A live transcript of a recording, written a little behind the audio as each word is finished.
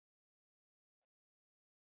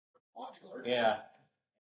Yeah.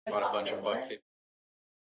 Bought a bunch of buck.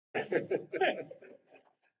 Are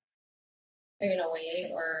you gonna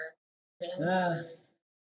wait or?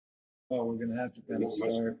 Well, we're gonna have to kind of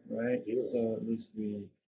start, right? So at least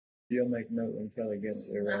you'll make note when Kelly gets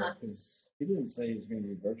there, right? Because he didn't say he's gonna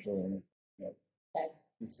be virtual or anything. Okay.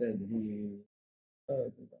 He said he.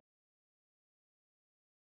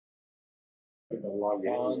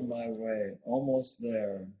 On my way, almost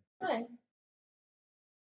there. Hi.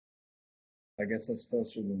 I guess that's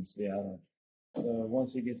closer than Seattle. So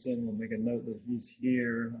once he gets in, we'll make a note that he's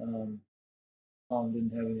here. Tom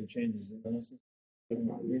didn't have any changes in this.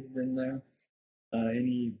 In there.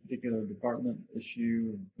 Any particular department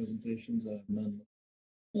issue presentations? None.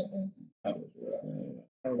 I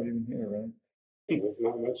was even here, right? There's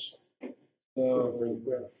not much. So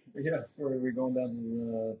yeah, before we're going down to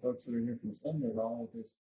the folks that are here from Sunday, all with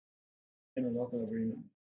this interlocal agreement.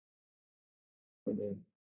 For the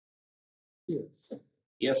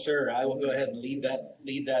Yes, sir. I will go ahead and lead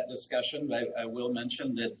that discussion. I will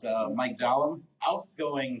mention that Mike Dollum,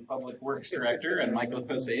 outgoing Public Works Director, and Mike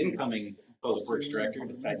Lacosa, incoming Public Works Director,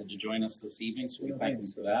 decided to join us this evening, so we thank him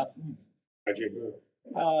for that.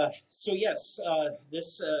 So yes,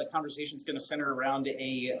 this conversation is going to center around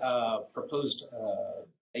a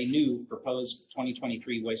new proposed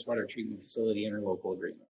 2023 wastewater treatment facility interlocal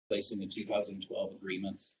agreement, replacing the 2012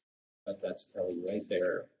 agreement. But that's Kelly right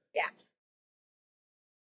there. Yeah.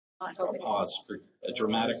 I'll pause for a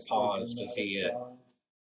dramatic pause to see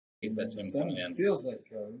if that's him coming in. Feels like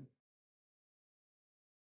Kelly.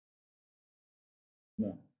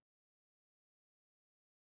 No.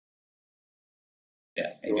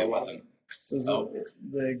 Yeah, maybe it wasn't. So is it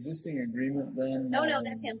the existing agreement then? No,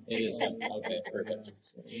 that's him. It is him. Okay, perfect.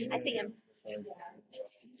 I see him.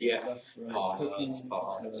 Yeah.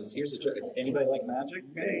 Pause. Here's a trick. Anybody like magic?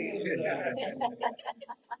 Hey.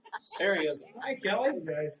 There he is. Hi, Kelly. Hey,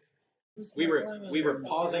 guys. We were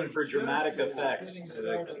pausing for dramatic effect.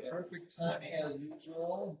 Perfect time as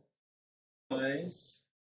usual. Nice.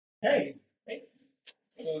 Hey,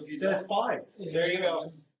 So if you says don't, 5. There you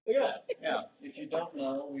go. Look at that. Yeah. if you don't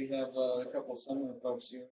know, we have a couple of summer folks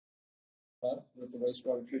here with the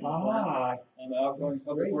wastewater treatment plant. I'm the outgoing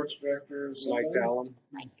public works director. Mike Dallum.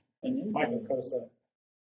 And Mike Lacosa.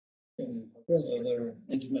 so they're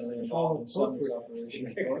intimately involved in summer's operation,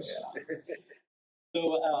 of course.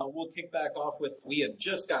 So we'll kick back off with, we had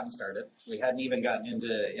just gotten started. We hadn't even gotten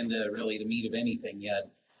into really the meat of anything yet.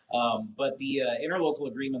 But the interlocal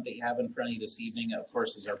agreement that you have in front of you this evening, of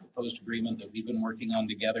course, is our proposed agreement that we've been working on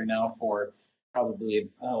together now for probably,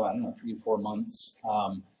 3 or 4 months.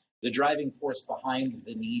 The driving force behind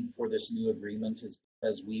the need for this new agreement is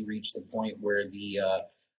because we reached the point where the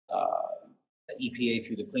EPA,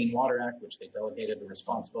 through the Clean Water Act, which they delegated the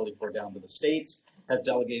responsibility for down to the states, has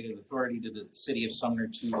delegated authority to the city of Sumner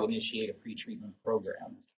to initiate a pretreatment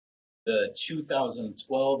program. The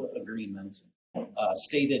 2012 agreement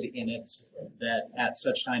stated in it that at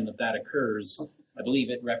such time that occurs, I believe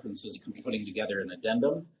it references putting together an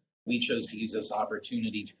addendum. We chose to use this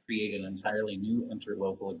opportunity to create an entirely new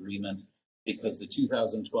interlocal agreement because the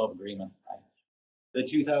 2012 agreement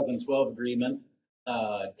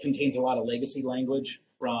contains a lot of legacy language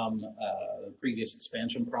from the previous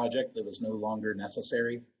expansion project that was no longer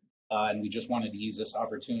necessary. And we just wanted to use this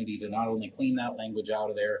opportunity to not only clean that language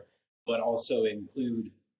out of there, but also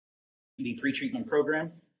include the pretreatment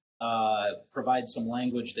program, provide some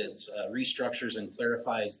language that restructures and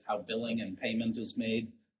clarifies how billing and payment is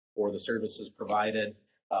made for the services provided.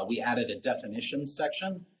 We added a definitions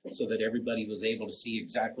section so that everybody was able to see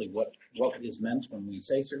exactly what is meant when we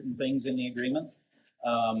say certain things in the agreement.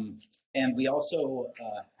 And we also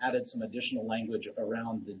added some additional language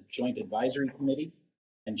around the Joint Advisory Committee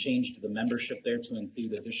and changed the membership there to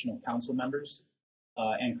include additional council members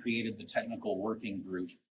and created the Technical Working Group,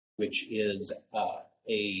 which is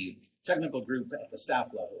a technical group at the staff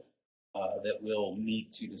level that will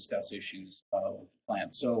meet to discuss issues with the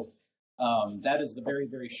plant. So that is the very,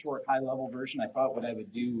 very short high-level version. I thought what I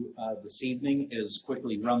would do this evening is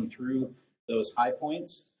quickly run through those high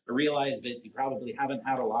points. I realize that you probably haven't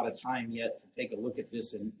had a lot of time yet to take a look at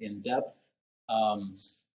this in depth,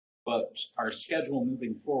 but our schedule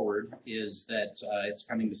moving forward is that it's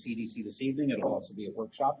coming to CDC this evening. It'll also be a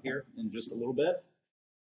workshop here in just a little bit.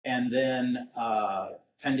 And then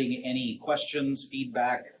pending any questions,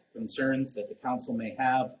 feedback, concerns that the council may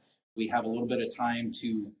have, we have a little bit of time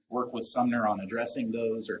to work with Sumner on addressing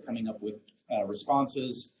those or coming up with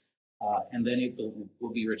responses. And then it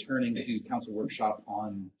will be returning to council workshop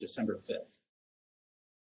on December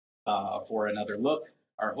 5th for another look.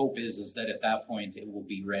 Our hope is that at that point it will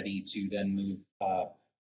be ready to then move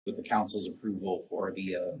with the council's approval for or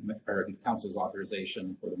the council's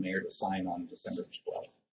authorization for the mayor to sign on December 12th.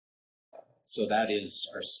 So that is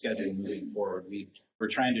our schedule moving forward. We're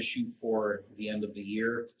trying to shoot for the end of the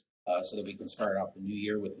year so that we can start off the new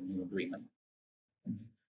year with a new agreement.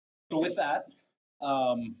 So with that,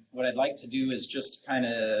 what I'd like to do is just kind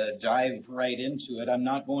of dive right into it. I'm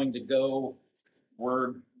not going to go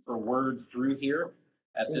word for word through here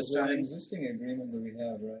at So this the time. existing agreement that we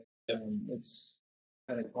have, right? Yep. It's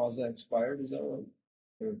kind of quasi expired, is that what?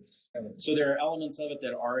 Or kind of, So there are elements of it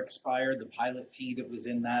that are expired. The pilot fee that was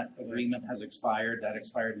in that agreement has expired. That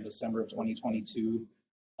expired in December of 2022.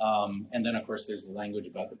 And then, of course, there's the language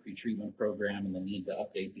about the pretreatment program and the need to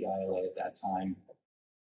update the ILA at that time.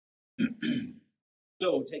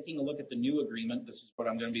 So taking a look at the new agreement, this is what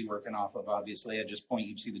I'm going to be working off of, obviously. I just point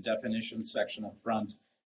you to the definitions section up front.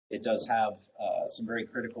 It does have some very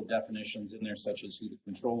critical definitions in there, such as who the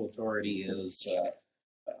control authority is,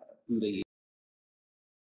 who the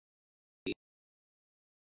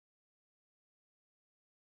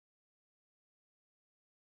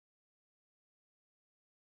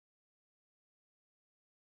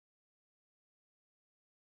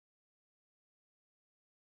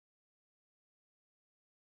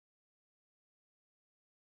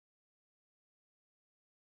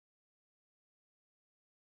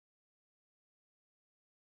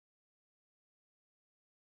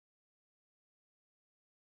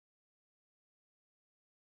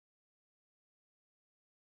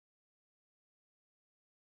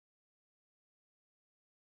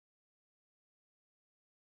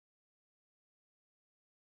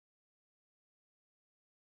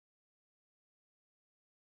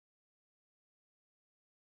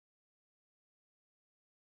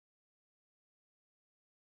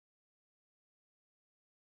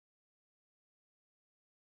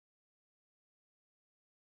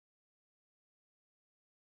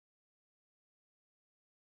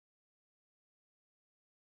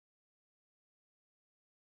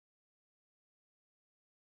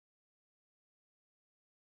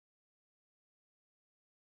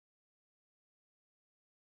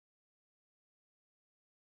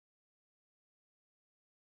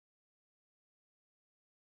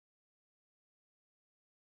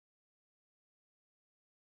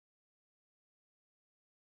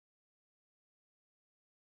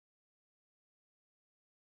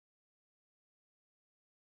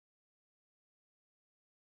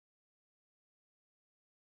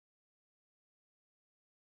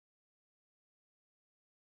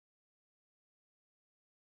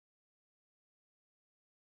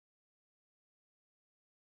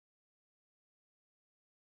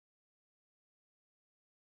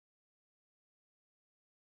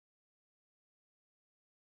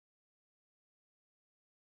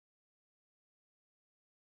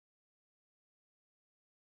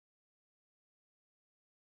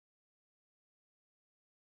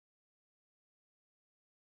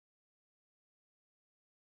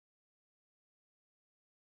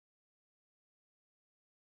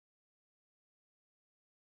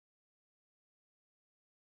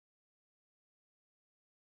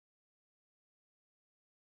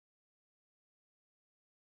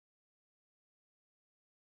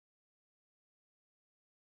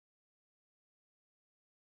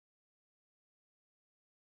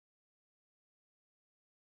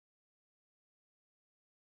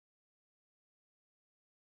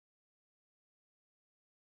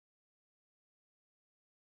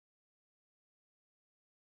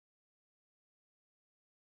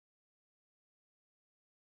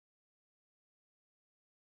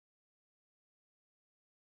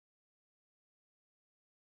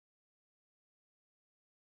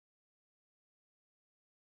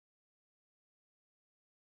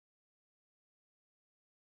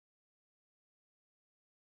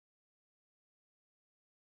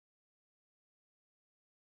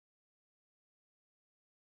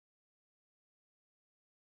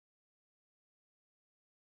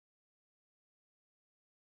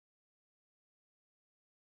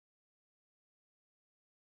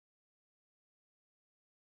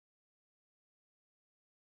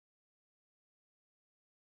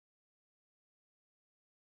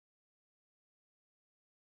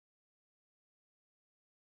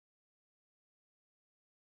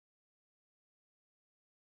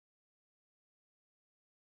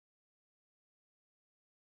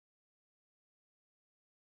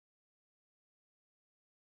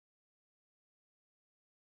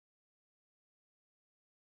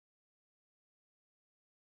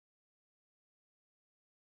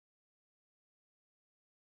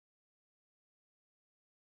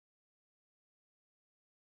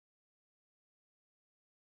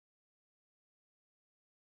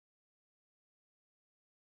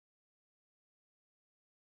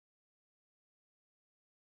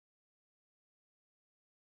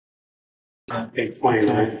Big plane,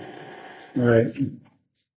 right? All right.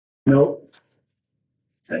 Nope.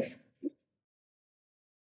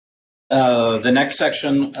 The next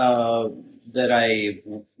section that I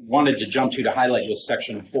wanted to jump to highlight was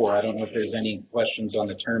section 4. I don't know if there's any questions on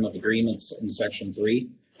the term of agreements in section 3,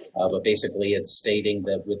 but basically it's stating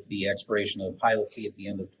that with the expiration of the pilot fee at the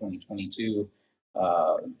end of 2022,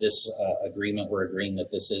 this agreement, we're agreeing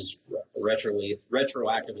that this is retroactively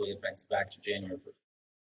effective back to January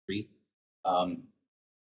 1st.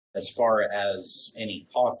 As far as any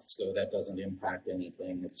costs go, that doesn't impact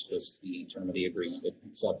anything. It's just the term of the agreement that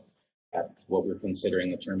picks up at what we're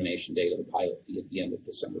considering the termination date of the pilot fee at the end of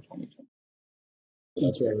December 2020.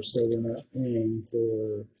 Okay, so we're not paying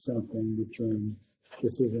for something between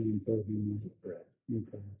this isn't imposing new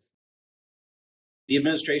costs. The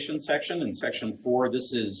administration section in section 4,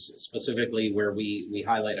 this is specifically where we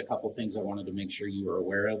highlight a couple things I wanted to make sure you were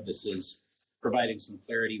aware of. This is providing some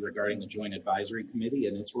clarity regarding the Joint Advisory Committee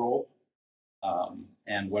and its role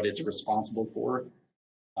and what it's responsible for.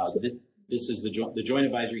 This is the Joint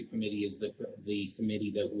Advisory Committee is the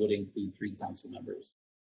committee that would include 3 council members.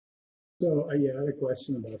 So I had a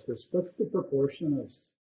question about this. What's the proportion of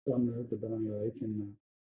Sumner to Bonney Lake in the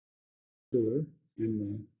sewer?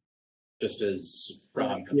 Just as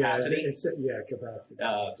from capacity? Capacity.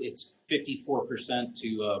 It's 54% to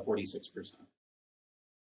 46%.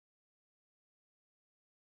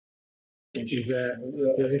 Is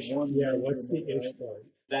that ish? Yeah, what's the ish part?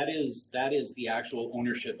 That is the actual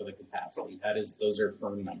ownership of the capacity. Those are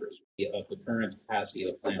firm numbers of the current capacity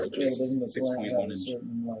of the plant, which is 6.1 inches.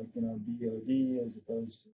 Certain BOD as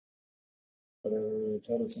opposed to whatever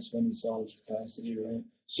total suspended solids capacity, right?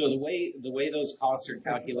 So the way those costs are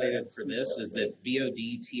calculated for this is that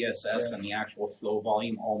VOD, TSS, and the actual flow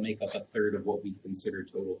volume all make up a third of what we consider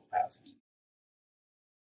total capacity.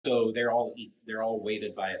 So they're all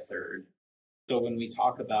weighted by a third. So when we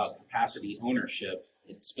talk about capacity ownership,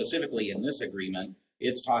 specifically in this agreement,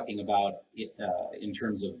 it's talking about it in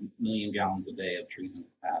terms of million gallons a day of treatment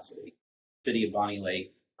capacity. City of Bonney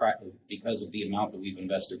Lake, because of the amount that we've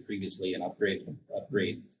invested previously in upgrade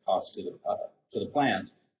costs to the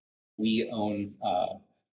plant, we own, I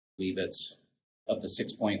believe it's of the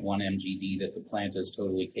 6.1 MGD that the plant is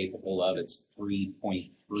totally capable of. It's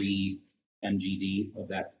 3.3 MGD of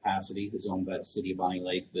that capacity is owned by the City of Bonney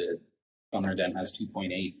Lake. The Sumner Den has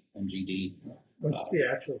 2.8 MGD. What's the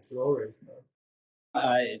actual flow rate?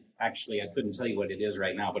 Actually, I couldn't tell you what it is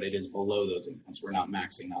right now, but it is below those amounts. We're not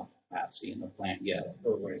maxing out capacity in the plant yet.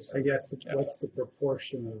 I guess what's the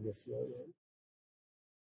proportion of the flow rate?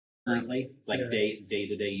 Currently,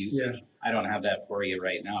 day-to-day usage. Yeah. I don't have that for you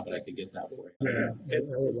right now, but I could get that for you. Yeah, I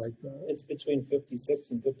would like that. It's between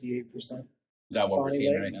 56 and 58%. Is that what we're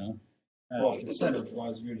seeing right now? Well,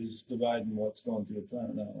 percentage-wise, we're just dividing what's going through the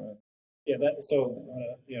plant now, right? Yeah,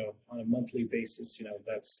 on a monthly basis,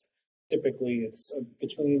 that's typically it's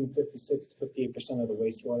between 56 to 58% of the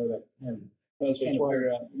wastewater that. And I was trying to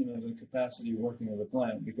figure out, the capacity working of the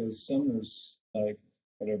plant because Sumner's like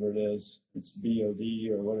whatever it is, it's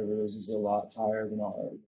BOD or whatever it is a lot higher than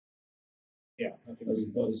ours. Yeah, I think as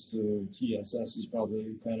opposed to TSS is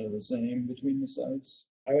probably kind of the same between the sites.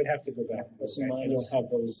 I would have to go back. I don't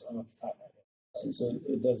have those off the top of my head. So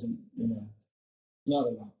it doesn't, not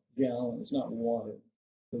a gallon, it's not water.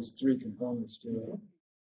 There's 3 components to it.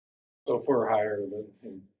 So if we're higher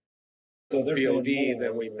than BOD,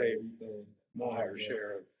 then we pay a higher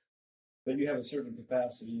share. But you have a certain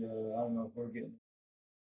capacity. I don't know if we're getting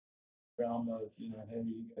realm of, hey,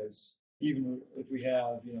 you guys, even if we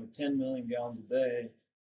have, 10 million gallons a day,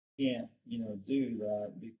 can't, do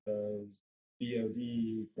that because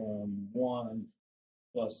BOD from one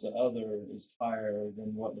plus the other is higher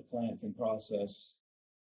than what the plant can process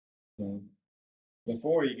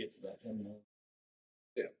before you get to that 10 million.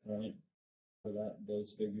 Yeah. Right? For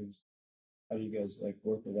those figures. How do you guys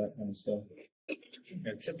work with that kind of stuff?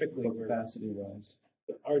 Yeah, typically, capacity-wise,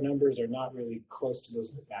 our numbers are not really close to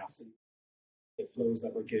those capacity flows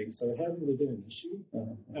that we're getting, so it hasn't really been an issue.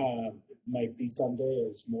 It might be someday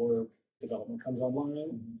as more development comes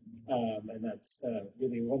online, and that's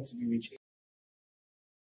really once we reach.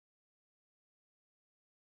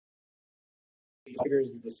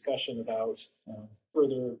 Triggers the discussion about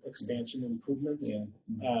further expansion improvements. Yeah.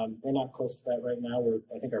 We're not close to that right now.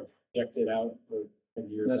 I think our projected out for 10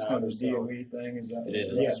 years that's out. kind of a DOE thing, is that? It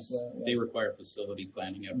is. Yes. They require facility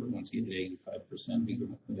planning effort once you hit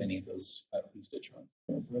 85% of any of those constituents.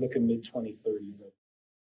 We're looking mid-2030s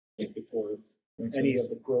before any of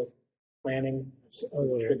the growth planning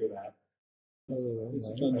trigger that. I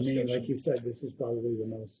mean, like you said, this is probably the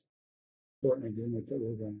most important agreement that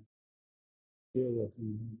we're going to deal with.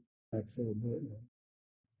 That's a bit.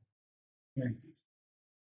 Okay.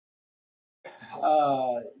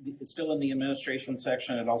 It's still in the administration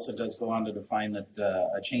section. It also does go on to define that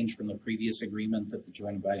a change from the previous agreement that the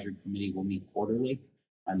Joint Advisory Committee will meet quarterly.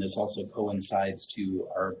 And this also coincides to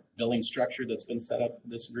our billing structure that's been set up for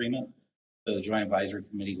this agreement. So the Joint Advisory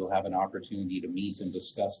Committee will have an opportunity to meet and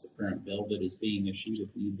discuss the current bill that is being issued if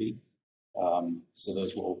need be. So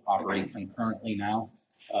those will operate concurrently now.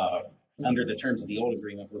 Under the terms of the old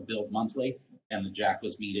agreement, we're billed monthly, and the JAC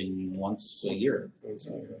was meeting once a year.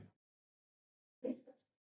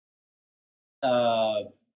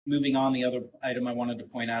 Moving on, the other item I wanted to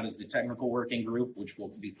point out is the technical working group, which will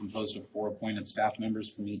be composed of 4 appointed staff members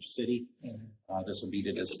from each city. This will be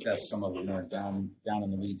to discuss some of the more down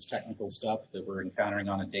in the weeds technical stuff that we're encountering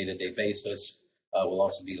on a day-to-day basis. Will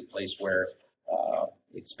also be the place where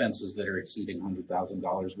expenses that are exceeding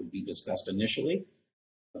 $100,000 would be discussed initially.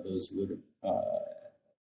 Those would at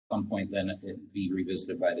some point then be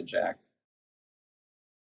revisited by the JAC.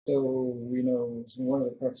 So, so one of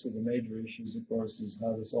the crux of the major issues, of course, is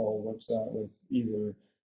how this all works out with either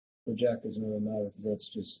the JAC doesn't really matter because that's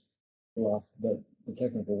just fluff, but the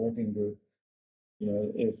technical working group,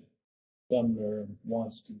 if Sumner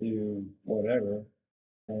wants to do whatever,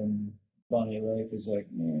 and Bonney Lake is like,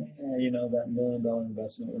 that $1 million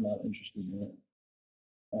investment, we're not interested in it.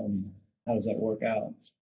 How does that work out?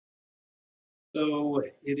 So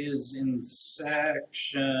it is in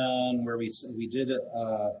section where we did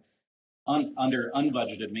under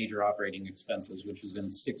unbudgeted major operating expenses, which is in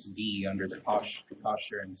 6D under the cost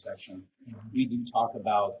sharing section. We do talk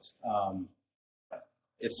about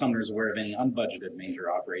if Sumner is aware of any unbudgeted major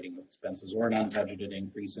operating expenses or an unbudgeted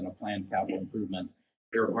increase in a planned capital improvement,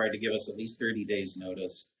 they're required to give us at least 30 days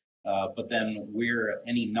notice. But then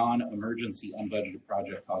any non-emergency unbudgeted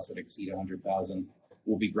project costs that exceed $100,000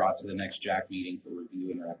 will be brought to the next JAC meeting for review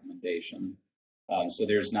and recommendation. So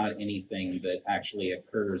there's not anything that actually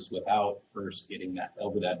occurs without first getting that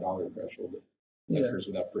over that dollar threshold. That occurs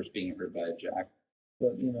without first being heard by a JAC.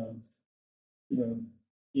 But me,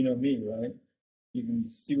 right? You can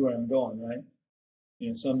see where I'm going, right?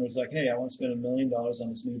 Sumner's like, hey, I want to spend $1 million on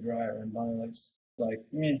this new dryer, and Bonney Lake's like,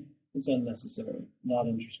 it's unnecessary, not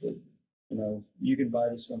interested. You can buy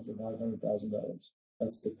this one for $500,000.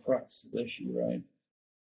 That's the crux of the issue, right?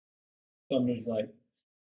 Sumner's like,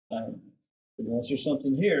 unless there's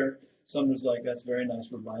something here, Sumner's like, that's very nice.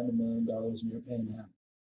 We're buying $1 million and you're paying half.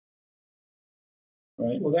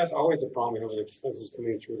 Right? Well, that's always a problem with expenses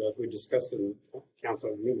coming through. As we discussed in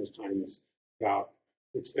council numerous times about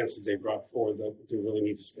the expenses they brought forward that they really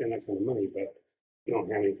need to spend that kind of money, but you don't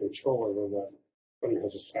have any control over what Sumner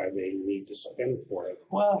has decided they need to spend for it.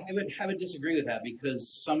 Well, I would disagree with that because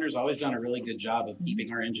Sumner's always done a really good job of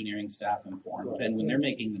keeping our engineering staff informed. Right. And when they're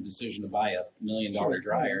making the decision to buy a $1 million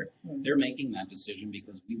dryer, they're making that decision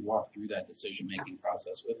because we walk through that decision-making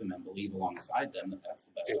process with them and believe alongside them that that's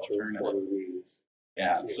the best alternative.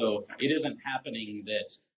 Yeah, so it isn't happening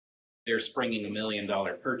that they're springing $1 million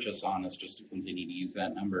purchase on us just to continue to use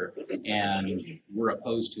that number, and we're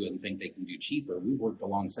opposed to it and think they can do cheaper. We've worked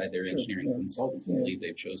alongside their engineering consultants and believe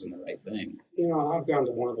they've chosen the right thing. I've gone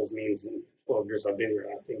to one of those meetings in 12 years I've been here.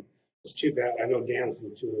 I think it's too bad. I know Dan's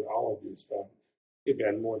been to all of these stuff. Too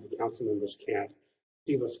bad more of the council members can't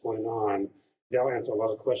see what's going on. They'll answer a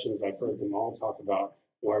lot of questions. I've heard them all talk about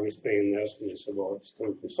why are we spending this, and they said, well, it's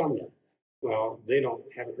coming from Sumner. Well, they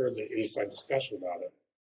haven't heard the inside discussion about it.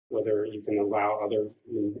 Whether you can allow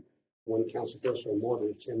one council person or more to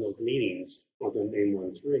attend those meetings, other than name 1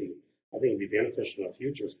 and 3. I think it'd be beneficial in the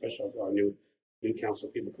future, especially if our new council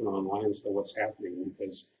people come online and know what's happening.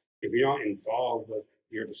 Because if you're not involved with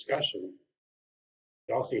your discussion,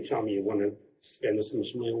 also you tell me you want to spend this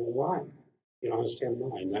much money. Well, why? You don't understand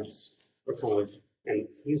why. And that's we're kind of, and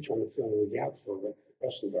he's trying to fill in the gap for what the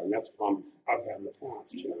questions are. And that's a problem I've had in the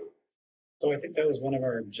past, So I think that was one of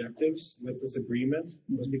our objectives with this agreement,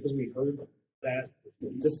 was because we heard that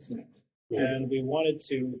disconnect. Yeah. And we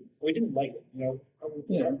didn't like it.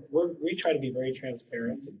 We try to be very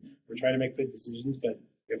transparent. We're trying to make good decisions, but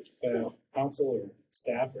if council or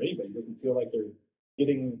staff or anybody doesn't feel like they're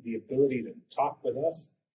getting the ability to talk with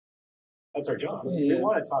us, that's our job. We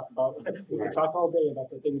want to talk about, we can talk all day about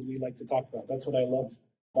the things we like to talk about. That's what I love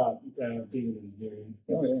about being in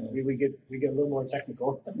engineering. We get a little more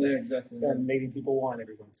technical than maybe people want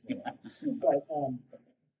every once in a while. But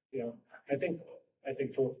I think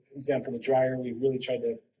for example, the dryer, we really tried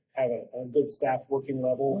to have a good staff working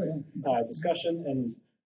level discussion, and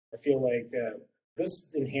I feel like this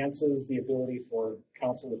enhances the ability for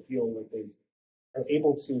council to feel like they are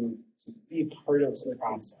able to be part of the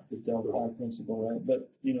process. The Delta principle, right? But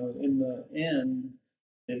in the end,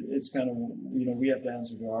 it's kind of, we have to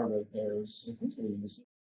answer to our ratepayers.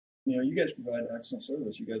 You guys provide excellent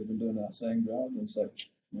service. You guys have been doing that same job, and it's like,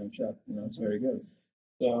 check, it's very good.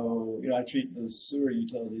 So, I treat the sewer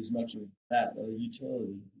utility as much of that, a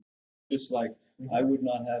utility. Just like I would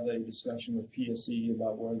not have a discussion with PSE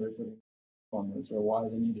about where they're putting transformers or why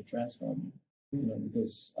they need a transformer.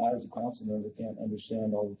 Because I, as a council member, can't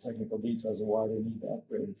understand all the technical details of why they need to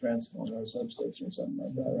upgrade a transformer or a substation or something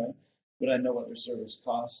like that, right? But I know what their service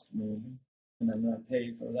costs me, and I'm going to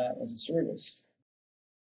pay for that as a service.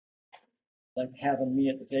 Like having me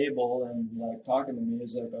at the table and like talking to me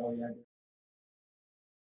is like, oh yeah,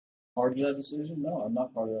 part of that decision? No, I'm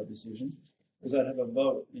not part of that decision because I'd have a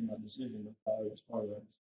vote in that decision if I was part of that.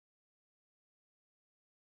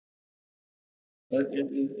 But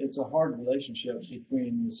it's a hard relationship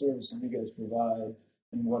between the service that you guys provide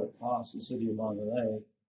and what it costs the city of Bonney Lake.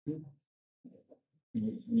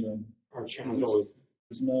 Our challenge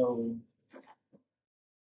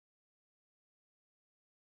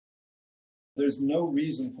there's no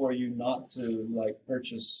reason for you not to like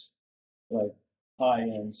purchase like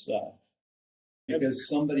high-end stuff because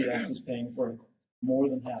somebody else is paying for more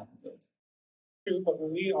than half of it. True, but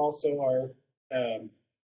we also are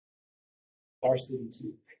our city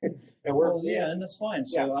too. And and that's fine.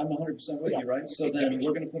 So I'm 100% with you, right? So then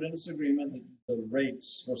we're going to put in this agreement that the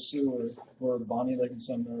rates for sewer for Bonney Lake and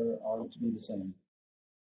Sumner are to be the same.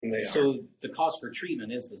 So the cost for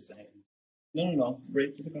treatment is the same. No.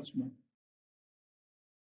 Rate to the customer.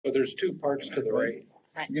 But there's two parts to the rate.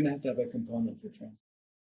 You're going to have a component for transit.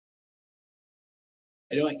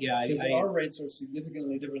 Because our rates are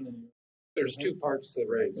significantly different than yours. There's two parts to the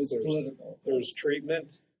rate. It's political. There's treatment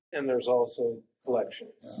and there's also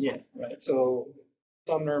collections. Yeah, right. So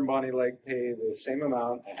Sumner and Bonney Lake pay the same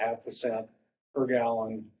amount, 0.5 cent per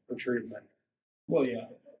gallon for treatment. Well, yeah.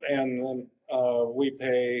 And then we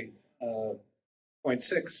pay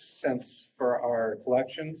 0.6 cents for our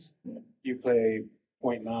collections. You pay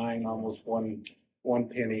 0.9, almost one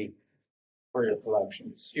penny for your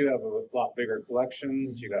collections. You have a lot bigger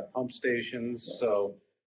collections. You got pump stations, so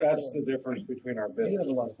that's the difference between our We have bids.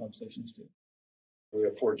 a lot of pump stations too. We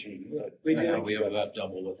have 14, but we do. We have about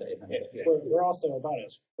double what they have. yeah. We're also about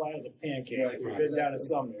as flat as a pancake. Right, We've been down to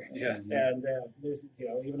Sumner. Yeah. And there's,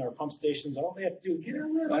 even our pump stations, all they have to do is get a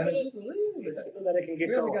little I bit know. so that it can get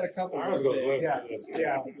We only going. got a couple. Ours goes with Yeah,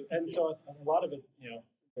 yeah. And so a lot of it,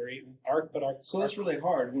 our So that's really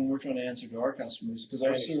hard when we're trying to answer to our customers because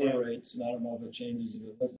our I understand. sewer rates, and I don't know if it changes, if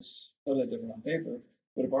it looks totally different on paper,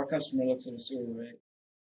 but if our customer looks at a sewer rate,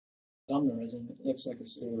 Sumner isn't, it looks like a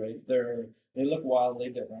sewer rate. They look wildly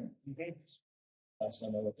different. Mhm. Last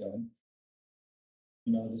time I looked at them.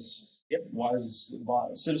 This Yep. wise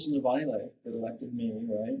citizen of Bonney Lake that elected me,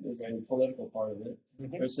 right? It's the political part of it.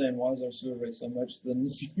 Mhm. They're saying, why is our sewer rate so much than the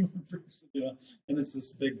sewer person, And it's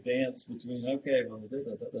this big dance between, okay, well,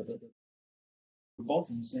 we're both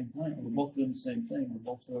in the same plant. We're both doing the same thing. We're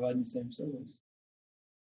both providing the same service.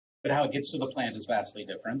 But how it gets to the plant is vastly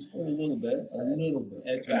different. A little bit.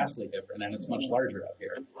 It's vastly different, and it's much larger up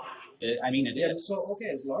here. It Yeah, is. so, okay,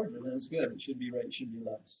 it's larger, then it's good. It should be right, it should be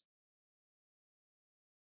less,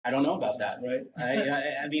 I don't know about that. right?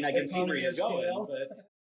 I mean, I can see where you're Economy of going,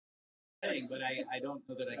 scale. but I don't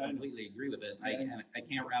know that I completely agree with it. I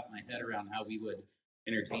can't wrap my head around how we would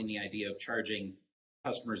entertain the idea of charging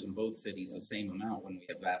customers in both cities the same amount when we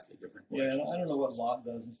have vastly different Yeah, and collections. I don't know what lot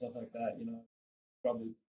does and stuff like that, probably,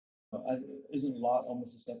 isn't lot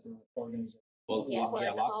almost a separate organization? Well, Yeah, well,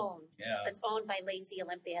 it's lots of, owned. yeah. It's owned by Lacey,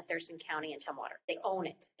 Olympia, Thurston County, and Tumwater. They own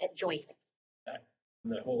it jointly.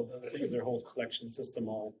 And is their whole collection system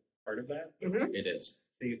all part of that? It is.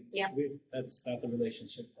 See, Yeah. that's not the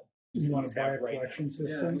relationship. You want to buy a Have right now. collection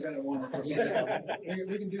Yeah, we system? got one.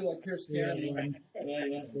 We can do like Pierce County.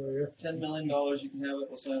 Yeah. $10 million, you can have it,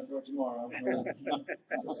 we'll sign it for tomorrow.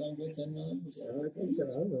 Does that sound good, 10 million? I think so, I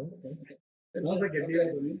don't know. It sounds like a deal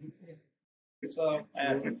to me. So,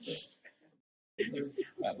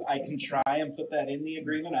 I can try and put that in the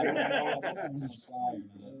agreement. I don't know.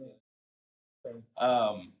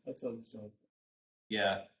 that's so.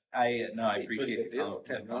 Yeah, I appreciate the deal, comment.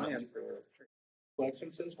 10 million for a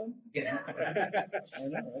collection system? Yeah. I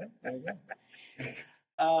know, right? There you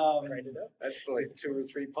go. Write it up. That's like 2 or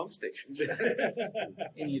 3 pump stations.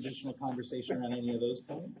 Any additional conversation on any of those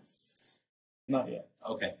points? Not yet.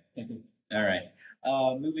 Okay. Thank you. All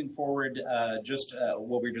right. Moving forward, just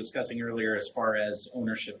what we were discussing earlier as far as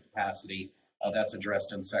ownership capacity, that's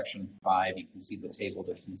addressed in section 5. You can see the table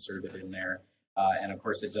that's inserted in there. And of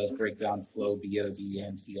course, it does break down flow, BOD,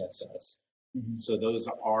 and TSS. Mhm. So those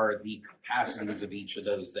are the capacities of each of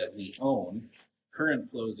those that we own. Current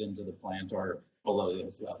flows into the plant are below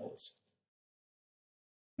those levels.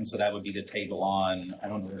 And so that would be the table on, I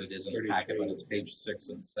don't know what it is in the packet, but it's page 6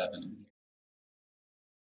 and 7.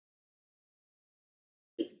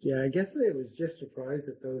 Yeah, I guess I was just surprised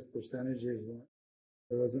that those percentages weren't,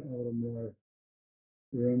 there wasn't a little more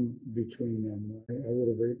room between them. I would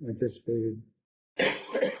have anticipated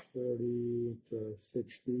 40 to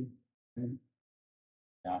 60, right?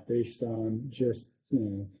 Yeah. Based on just,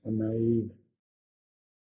 a naive,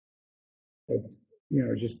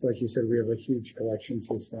 just like you said, we have a huge collection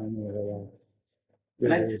system with a lot.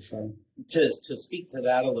 To speak to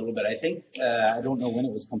that a little bit, I think, I don't know when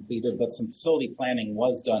it was completed, but some facility planning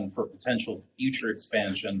was done for potential future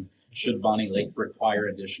expansion should Bonney Lake require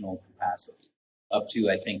additional capacity, up to,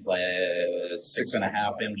 I think,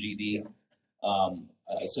 6.5 MGD.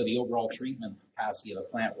 So the overall treatment capacity of the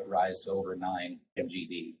plant would rise to over 9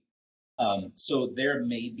 MGD. So there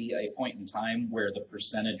may be a point in time where the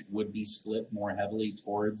percentage would be split more heavily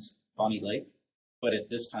towards Bonney Lake. But at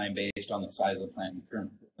this time, based on the size of the plant and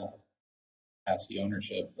current capacity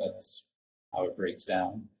ownership, that's how it breaks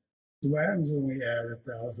down. What happens when we add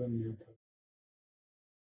 1,000 new?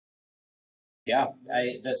 Yeah,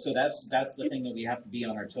 so that's the thing that we have to be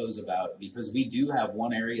on our toes about, because we do have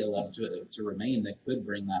one area left to remain that could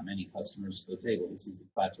bring that many customers to the table. This is the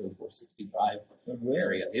Plateau 465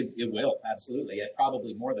 area. It will, absolutely.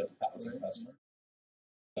 Probably more than 1,000 customers.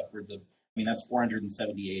 Upwards of, that's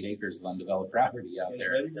 478 acres of undeveloped property out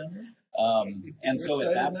there. And so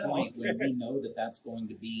at that point, when we know that that's going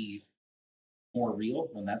to be more real,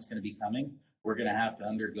 when that's going to be coming, we're going to have to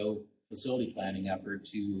undergo facility planning effort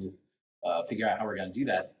to figure out how we're going to do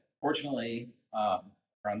that. Fortunately, or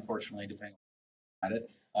unfortunately, depending on it,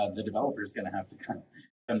 the developer is going to have to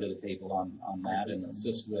come to the table on that and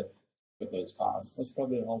assist with those costs. That's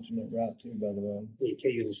probably an alternate route too, by the way. You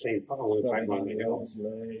can't use the same pipeline.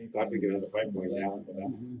 Got to get another pipeline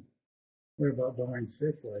down. What about behind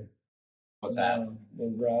Safeway? What's that?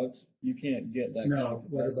 The route, you can't get that. No,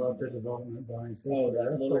 what about the development behind Safeway? Oh,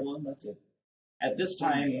 that little one, that's it. At this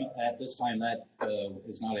time, that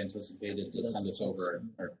is not anticipated to send us over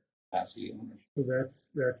our capacity ownership. So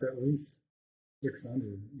that's at least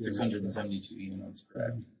 600. 672 units,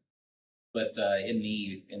 correct. But in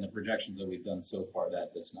the projections that we've done so far,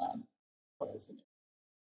 that does not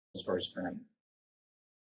as far as current.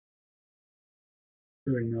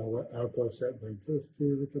 Do we know how close that brings us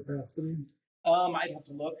to the capacity? I'd have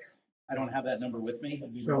to look. I don't have that number with me,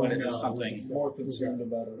 but it is something. More concerned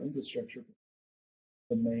about our infrastructure.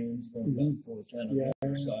 The mains going down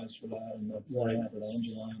 410 size for that, and the plant or the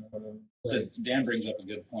engine line or whatever. So Dan brings up a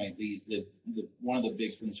good point. The one of the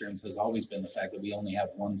big concerns has always been the fact that we only have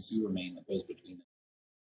one sewer main that goes between them.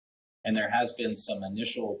 And there has been some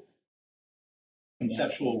initial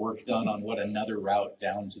conceptual work done on what another route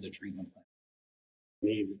down to the treatment plant.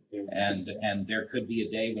 And there could be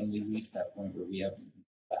a day when we reach that point where we have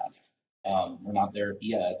that. We're not there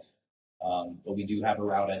yet, but we do have a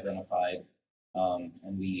route identified.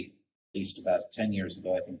 And we, at least about 10 years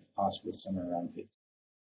ago, I think the cost was somewhere around 50.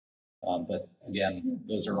 But again,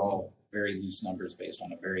 those are all very loose numbers based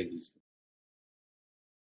on a very loose.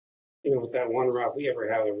 With that one route, we ever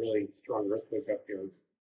have a really strong earthquake up here,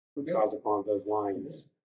 cause upon those lines.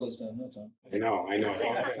 Close down no time. I know.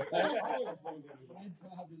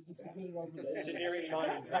 Engineering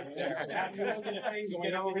mind right there.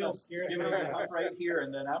 Get over right here,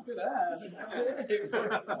 and then after that,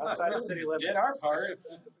 Outside the city limits. did our part.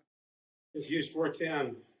 Just use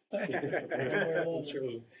 410.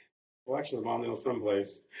 Collection of them on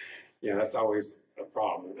someplace. Yeah, that's always a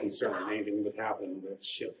problem, a concern. Anything would happen that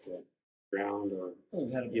shift the ground or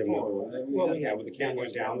We've had it give before. more. Well, yeah, with the camp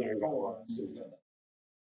went down there and got lost.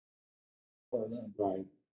 Right.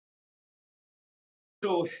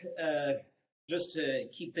 So, just to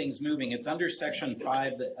keep things moving, it's under Section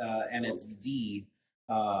 5, and it's D,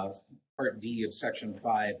 Part D of Section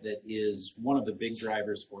 5, that is one of the big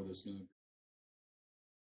drivers for this new.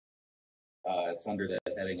 It's under the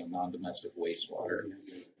heading of non-domestic wastewater.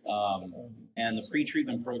 And the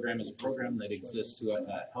pre-treatment program is a program that exists to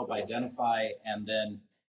help identify and then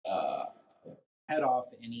head off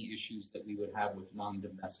any issues that we would have with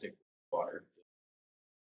non-domestic water.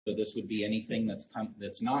 So this would be anything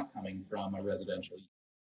that's not coming from a residential use.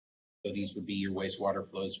 So these would be your wastewater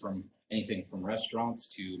flows from anything from restaurants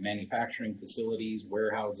to manufacturing facilities,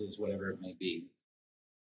 warehouses, whatever it may be.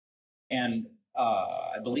 And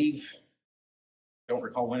I believe, I don't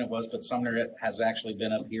recall when it was, but Sumner has actually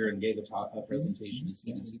been up here and gave a presentation to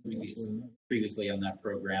CDC previously on that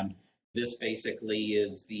program. This basically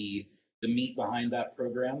is the meat behind that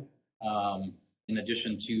program. In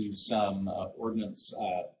addition to some ordinance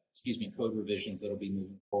code revisions that'll be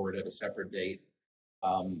moving forward at a separate date.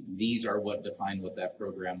 These are what define what that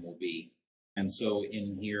program will be. And so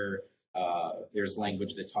in here, there's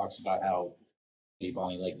language that talks about how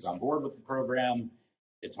Bonney Lake is on board with the program.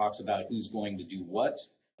 It talks about who's going to do what.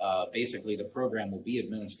 Basically, the program will be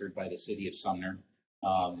administered by the city of Sumner,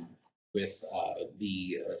 with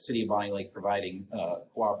the city of Bonney Lake providing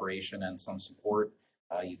cooperation and some support.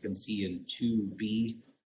 You can see in 2B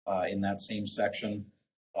in that same section,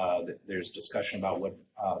 there's discussion about what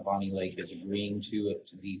Bonney Lake is agreeing to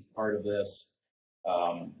be part of this.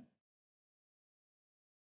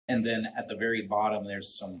 And then at the very bottom,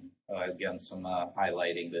 there's some, again, some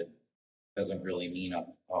highlighting that doesn't really mean a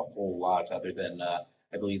whole lot other than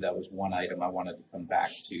I believe that was one item I wanted to come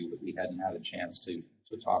back to that we hadn't had a chance to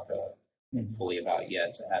talk fully about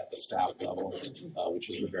yet at the staff level, which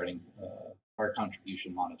is regarding our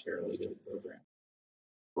contribution monetarily to the program.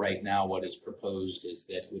 Right now, what is proposed is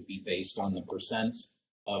that it would be based on the percent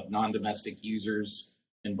of non-domestic users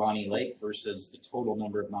in Bonney Lake versus the total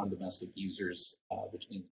number of non-domestic users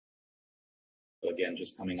between. So again,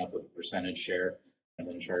 just coming up with a percentage share and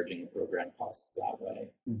then charging the program costs that way.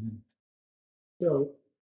 Mm-hmm. So,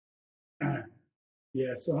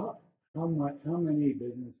 yeah. So how many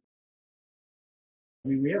businesses? I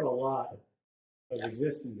mean, we have a lot of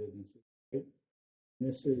existing businesses. Right?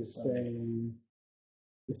 This is saying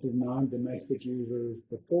this is non-domestic users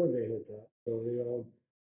before they hook up. So they all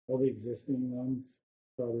the existing ones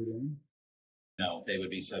probably in. No, they would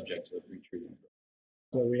be subject to a pre-treatment.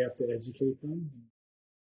 So we have to educate them.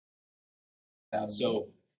 So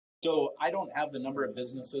I don't have the number of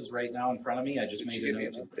businesses right now in front of me. I just made a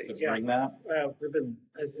note to bring that.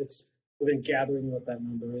 We've been gathering what that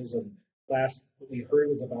number is, and last we heard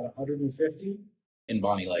was about 150 In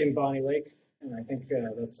Bonney Lake. in Bonney Lake, and I think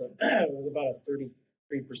that's it was about a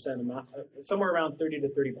 33% amount, somewhere around 30 to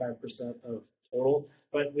 35% of total.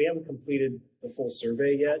 But we haven't completed the full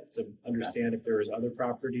survey yet to understand if there's other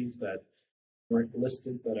properties that weren't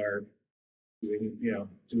listed that are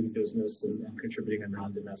doing business and contributing in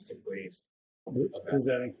non-domestic ways. Does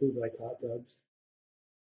that include like hot tubs?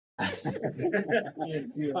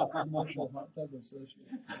 Commercial hot tub association.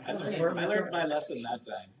 I learned my lesson that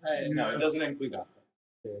time. No, it doesn't include that.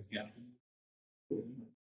 Yeah.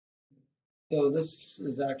 So this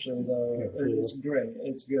is actually, though, it's great.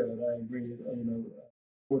 It's good. I agree.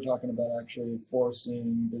 We're talking about actually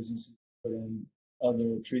forcing businesses to put in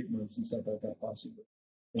other treatments and stuff like that, possibly.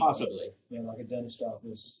 Possibly. Like a dentist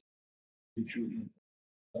office retreatment,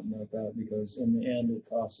 something like that, because in the end, it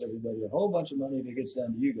costs everybody a whole bunch of money if it gets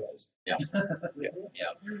down to you guys. Yeah.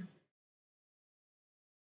 Yeah.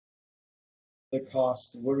 The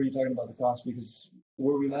cost, what were you talking about the cost? Because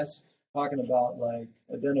were we last talking about like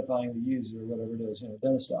identifying the user or whatever it is,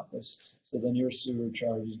 dentist office. So then your sewer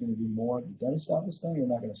charge is going to be more at the dentist office thing. You're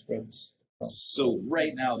not going to spread this. So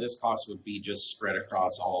right now, this cost would be just spread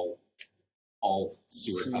across all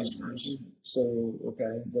sewer customers. So,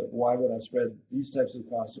 okay, but why would I spread these types of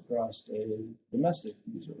costs across a domestic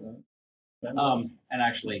user, right? And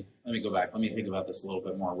actually, let me go back. Let me think about this a little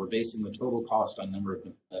bit more. We're basing the total cost on number of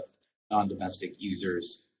non-domestic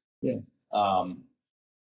users. Yeah.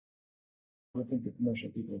 I think the commercial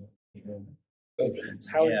people. It's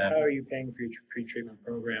how are you paying for your pre-treatment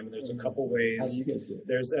program? And there's a couple ways. How do you guys do it?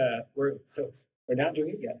 There's we're not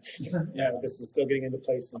doing it yet. Yeah, this is still getting into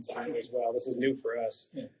place in Sumner as well. This is new for us.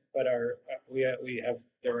 Yeah. But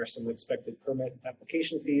there are some expected permit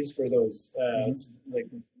application fees for those like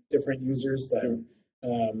different users that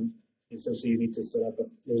so you need to set up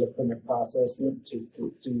there's a permit process to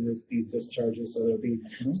do these discharges. So there'll be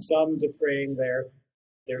some defraying there.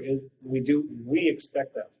 We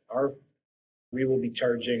expect that we will be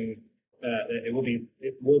charging. It will be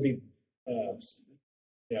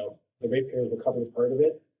the ratepayers will cover part of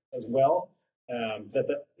it as well.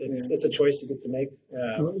 It's a choice you get to make.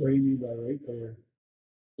 What do you mean by ratepayer?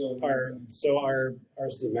 Our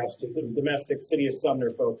domestic city of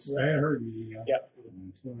Sumner folks. I heard you. Yeah.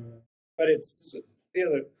 But it's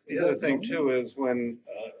the other thing too is when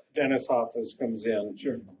dentist office comes in,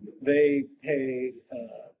 sure, they pay.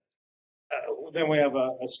 Then we have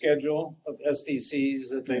a schedule of SDCs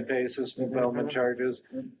that they pay, system development charges.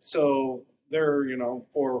 So they're 4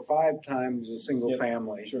 or 5 times a single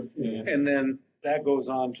family, sure, and then that goes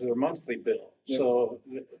on to their monthly bill. Yeah. So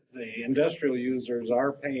the industrial users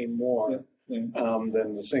are paying more than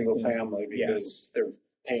the single family because they're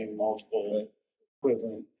paying multiple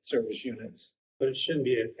equivalent service units. But it shouldn't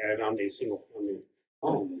be added on to a single family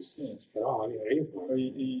homes at all. I mean, at any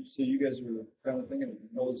point. So you guys were kind of thinking of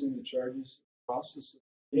imposing the charges process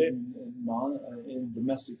in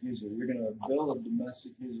domestic user, you're gonna bill a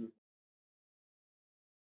domestic user.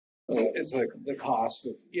 It's like the cost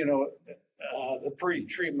of, the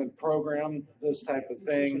pre-treatment program, this type of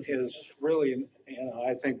thing is really,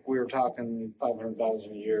 I think we were talking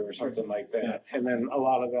 500,000 a year or something like that. And then a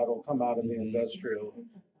lot of that will come out of the industrial,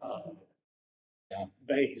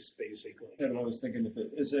 base, basically. And I was thinking if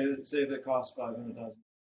it, say if it costs 500,000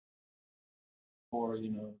 for,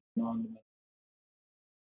 non-domestic,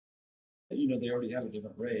 they already have a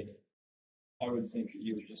different rate. I would think that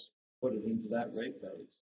you would just put it into that rate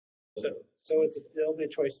base. So it'll be a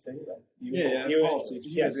choice thing then. Policy.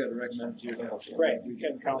 You guys got to recommend it to your council. Right,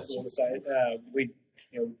 council will decide.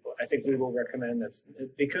 I think we will recommend that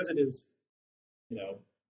because it is,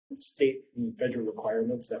 state and federal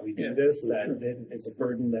requirements that we do this, that it's a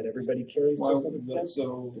burden that everybody carries to some extent.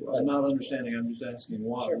 So I'm not understanding. I'm just asking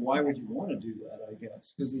why. Sure. Why would you want to do that? I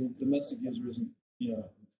guess because the domestic user isn't,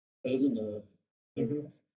 that isn't a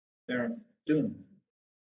parent doing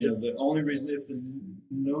it. The only reason if the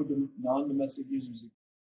non-domestic users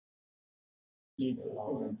need the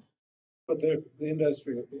program. But the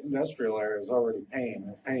industrial area is already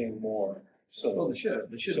paying more. So Well, they should.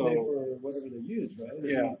 They should pay for whatever they use, right? Are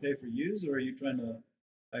you Yeah. gonna pay for use, or are you trying to?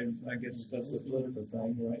 I guess that's the political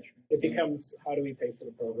thing, right? It becomes, how do we pay for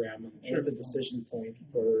the program? And it's a decision point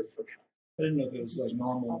for I didn't know if it was like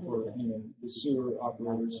normal for the sewer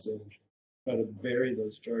operators to try to bury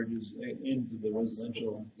those charges into the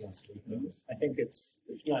residential. I think it's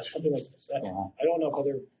not something like that. Yeah. I don't know if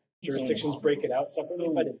other jurisdictions break it out separately,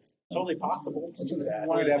 but it's totally possible to do that.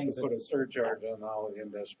 One of we'd the have to things put a surcharge on all of the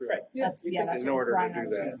industrial. Right. That's You can- that's in what order to Brian do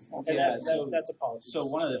was that. discussing. Yeah, so- that's a policy. So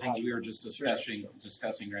one of the things we were just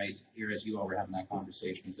discussing right here as you all were having that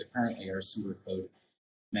conversation is that currently our sewer code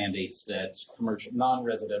mandates that commercial,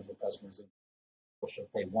 non-residential customers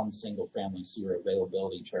should pay one single family sewer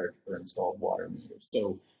availability charge per installed water meter.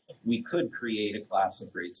 So we could create a class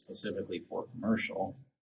of rates specifically for commercial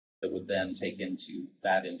that would then take into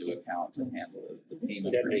account and handle the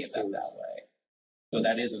payment That for any makes of that sense. way. So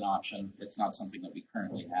that is an option. It's not something that we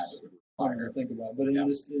currently have that would Something require. to think about. But in Yeah.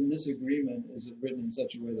 this agreement, is it written in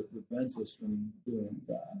such a way that prevents us from doing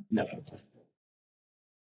that? No.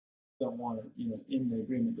 Don't want it, in the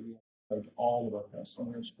agreement that we charge all of our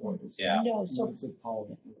customers for this. Yeah. No, so It's a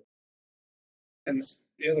policy. And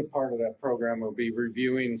the other part of that program will be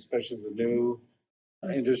reviewing, especially the new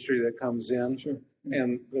industry that comes in. Sure.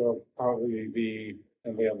 And there'll probably be,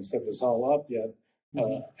 and we haven't set this all up yet,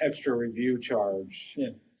 extra review charge. Yeah.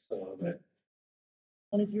 So that'll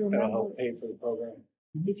and if you remember, help pay for the program.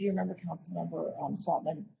 Councilmember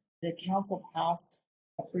Swatman, the council passed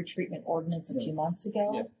a pre-treatment ordinance a few months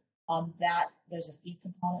ago. Yeah. That there's a fee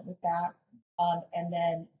component with that. And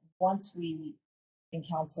then once we in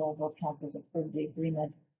council, both councils approved the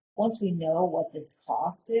agreement, once we know what this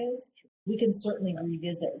cost is, we can certainly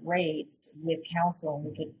revisit rates with council, and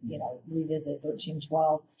we could, revisit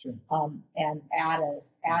 1312, Sure. and add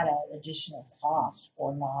an additional cost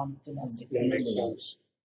for non-domestic That makes users.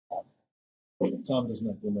 sense. Tom doesn't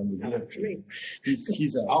have to remember. Actually,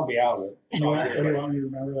 He's out. I'll be out of it. You want me to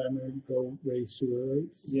remember that, maybe go raise sewer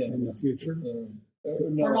rates Yeah. in the future? No,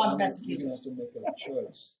 non-domestic you're gonna have users. to make a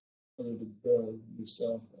choice whether to bill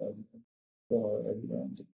yourself or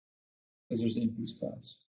everyone, because there's increased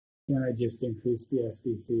costs. Can I just increase the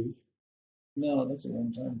SDCs? No, that's a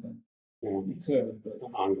one-time thing. Yeah. You could, but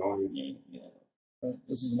Ongoing.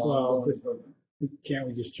 this is an Well, ongoing this- program. Can't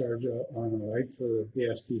we just charge an arm and a leg for the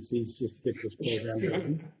SDCs just to get this program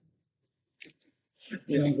done?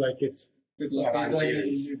 Sounds like it's, Good luck getting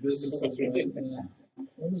any new businesses, right?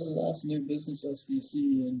 When was the last new business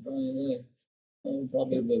SDC in Valley Lake?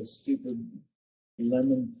 Probably the stupid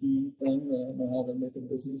lemon tea thing. I don't know how they make a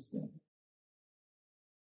business thing.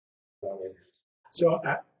 so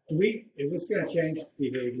is this gonna change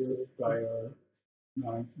behavior by our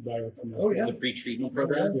commercial? Oh, yeah. The pre-treatment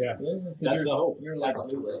program? Yeah. That's the hope. You're like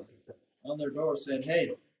Absolutely. on their door saying,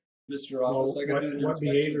 "Hey, Mr. Well, Office, I got to do an what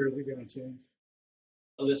inspection." behavior is it gonna change?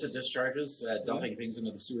 Illicit discharges, dumping things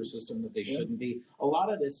into the sewer system that they shouldn't be. A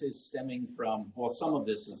lot of this is stemming from, some of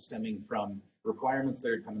this is stemming from requirements that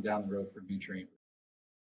are coming down the road for nutrient.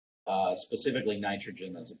 Specifically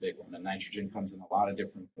nitrogen is a big one, and nitrogen comes in a lot of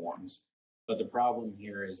different forms. But the problem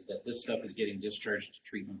here is that this stuff is getting discharged to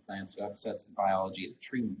treatment plants. It upsets the biology of the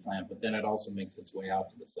treatment plant, but then it also makes its way out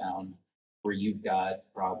to the sound where you've got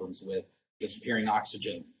problems with disappearing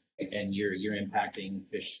oxygen and you're impacting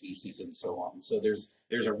fish species and so on. So there's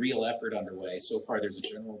a real effort underway. So far, there's a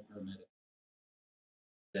general permit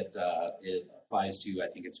that it applies to, I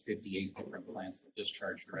think it's 58 different plants that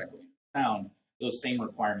discharge directly into town. Those same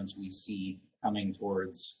requirements we see coming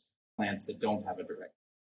towards plants that don't have a direct.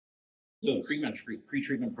 So the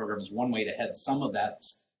pre-treatment program is one way to head some of that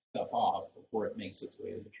stuff off before it makes its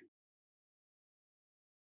way to the treatment.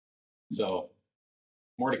 So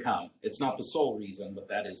more to come. It's not the sole reason, but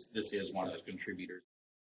this is one of the contributors.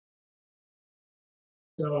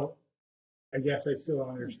 So I guess I still don't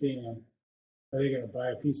understand. Are they gonna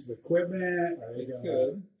buy a piece of equipment? Are they gonna?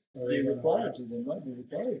 Good. Are they Be gonna? required to, they might be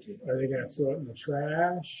required to. Are they gonna throw it in the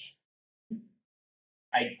trash?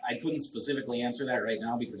 I couldn't specifically answer that right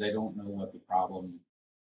now because I don't know what the problem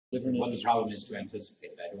is to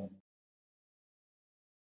anticipate. I don't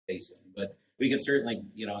face it, but we could certainly,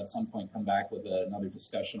 at some point come back with another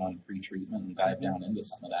discussion on pre-treatment and dive down into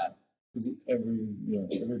some of that. Because every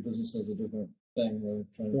business has a different thing they're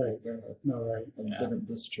trying to take care of. No, right. And different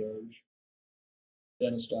discharge.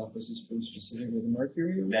 Dentist office is pretty specific with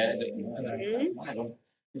mercury. That's one of them.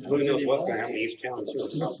 Who knows what's going to happen in East County too?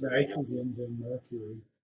 It's nitrogen and mercury.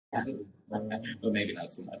 But maybe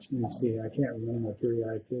not so much. Let me see. I can't remember my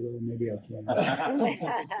periodic table. Maybe I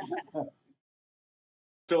can.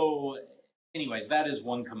 So, anyways, that is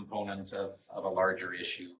one component of a larger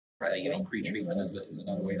issue, right? Pre-treatment is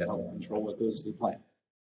another way to help control what goes to the plant.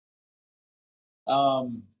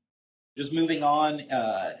 Just moving on,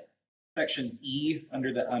 section E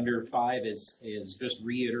under 5 is just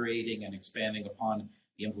reiterating and expanding upon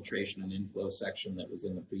the infiltration and inflow section that was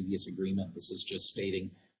in the previous agreement. This is just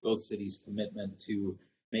stating both cities' commitment to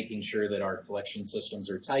making sure that our collection systems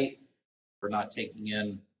are tight. We're not taking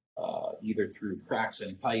in either through cracks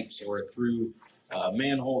in pipes or through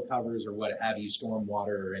manhole covers or what have you, storm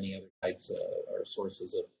water or any other types or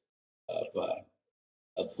sources of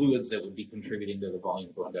fluids that would be contributing to the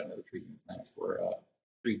volume going down to the treatment plant for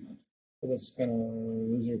treatment. So that's kind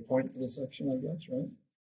of, is there a point to the section, I guess, right?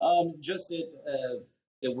 Just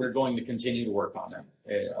that we're going to continue to work on it.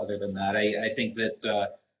 Other than that, I think that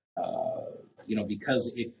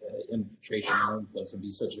because infiltration and inflow can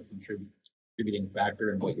be such a contributing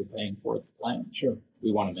factor in what you're paying for at the plant. Sure.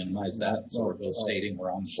 We want to minimize that, so we're both stating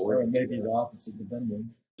we're on board. Or maybe the opposite,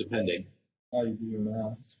 depending how you do your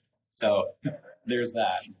math. So there's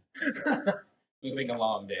that. Moving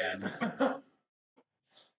along, Dan.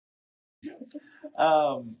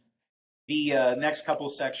 The next couple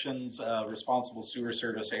sections, responsible sewer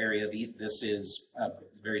service area, this is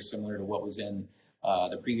very similar to what was in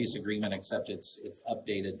the previous agreement, except it's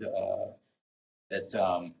updated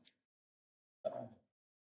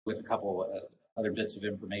with a couple other bits of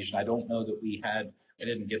information. I don't know that I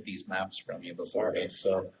didn't get these maps from you before,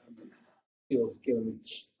 so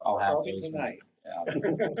I'll have those tonight. Yeah.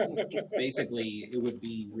 Basically, it would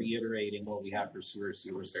be reiterating what we have for sewer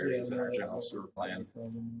areas in our general sewer plan.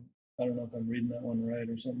 I don't know if I'm reading that one right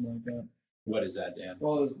or something like that. What is that, Dan?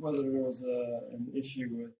 Well, whether there was an issue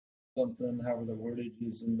with something, however the wordage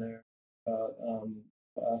is in there,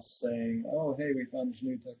 us saying, "Oh, hey, we found this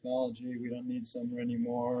new technology. We don't need summer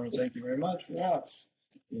anymore. Thank you very much. Yeah."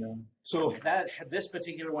 So this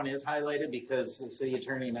particular one is highlighted because the city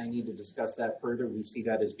attorney and I need to discuss that further. We see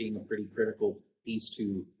that as being a pretty critical piece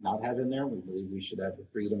to not have in there. We believe we should have the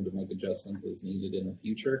freedom to make adjustments as needed in the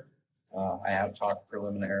future. I have talked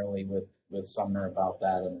preliminarily with Sumner about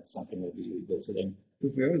that, and it's something we'll be revisiting.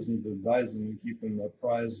 Because we always need to advise them and keep them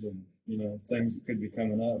apprised of, things that could be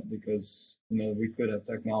coming up because, we could have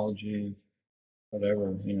technology,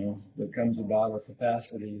 whatever, that comes about or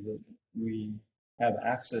capacity that we have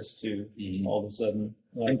access to all of a sudden,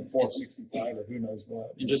 like 465 or who knows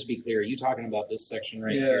what. And just to be clear, are you talking about this section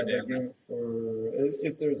right here? Yeah,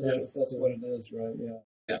 if that's what it is, right?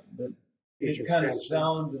 Yeah. It kind of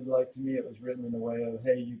sounded like to me it was written in a way of,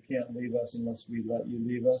 hey, you can't leave us unless we let you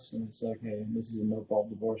leave us. And it's like, hey, this is a no-fault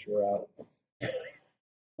divorce, we're out.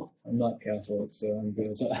 I'm not Catholic, so I'm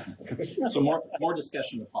good. So more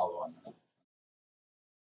discussion to follow on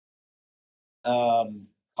that.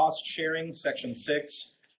 Cost sharing, section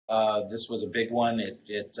 6. This was a big one.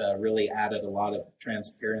 It really added a lot of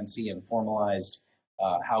transparency and formalized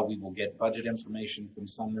how we will get budget information from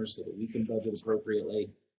Sumner so that we can budget appropriately.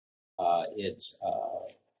 It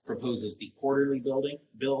proposes the quarterly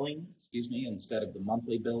billing, instead of the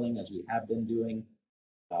monthly billing as we have been doing.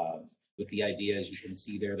 With the idea, as you can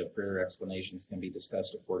see there, that further explanations can be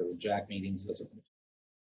discussed at quarterly JAC meetings as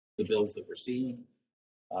the bills that we're seeing.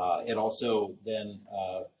 It also then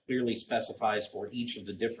clearly specifies for each of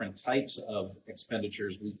the different types of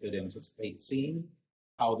expenditures we could anticipate seeing,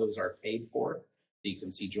 how those are paid for. So you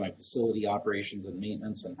can see joint facility operations and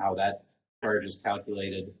maintenance and how that charge is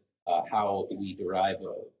calculated, how we derive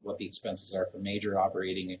what the expenses are for major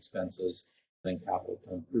operating expenses, then capital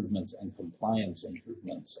improvements and compliance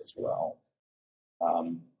improvements as well.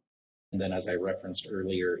 And then, as I referenced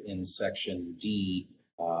earlier in section D,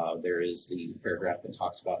 there is the paragraph that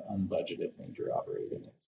talks about unbudgeted major operating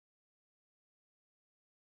expenses.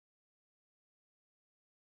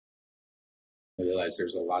 I realize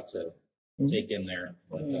there's a lot to take in there,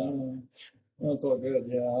 but That's all good.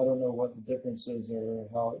 Yeah, I don't know what the difference is or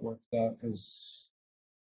how it works out because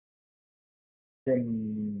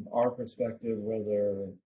from our perspective, whether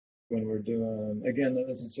when we're doing, again,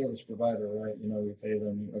 as a service provider, right, you know, we pay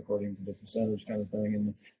them according to the percentage kind of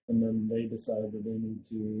thing, and then they decide that they need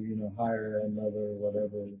to, you know, hire another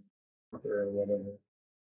whatever worker or whatever,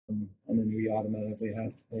 and then we automatically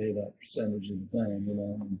have to pay that percentage of the thing, you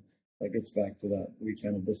know, and that gets back to that, we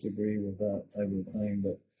kind of disagree with that type of thing,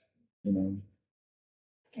 but, you know.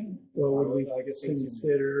 Well, would we I guess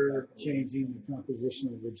consider changing the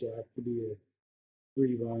composition of the jack to be a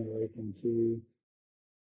 3 Bonney Lake and 2?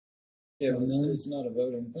 Yeah, it's not a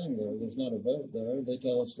voting thing though. There's not a vote there. They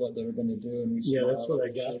tell us what they're gonna do and we. Yeah, that's smile what I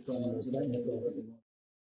and got shake from hands the and technical. everything.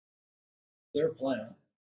 Their plant,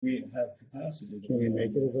 we have capacity. Can we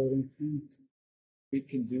make it a voting thing? We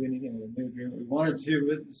can do anything with the new agreement we wanted to,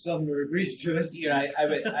 but Sumner agrees to it. yeah, I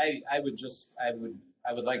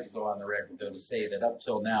would like to go on the record though to say that up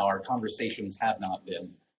till now, our conversations have not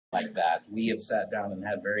been like that. We have sat down and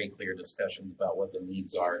had very clear discussions about what the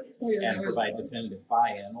needs are and provide definitive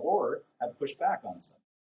buy-in or have pushed back on some.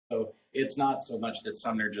 So it's not so much that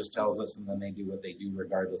Sumner just tells us and then they do what they do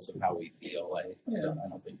regardless of how we feel. I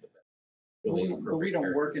don't think that that's really an But we appropriate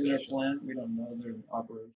don't work in their characterization. plant. We don't know their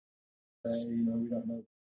operation. You know, we don't know.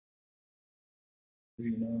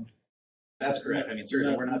 You know, That's correct. I mean,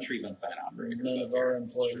 certainly we're not treatment plant operators. none up of here. our That's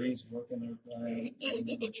employees work in their plant.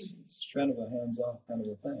 It's kind of a hands-off kind of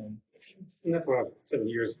a thing. And that's what I've said in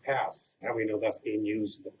years past, how we know that's being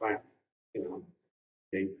used in the plant, you know.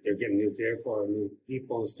 They're getting new vehicle or new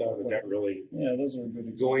people and stuff, is that really Yeah, those are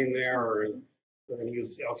good. going there or they're gonna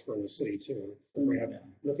use it elsewhere in the city too? We have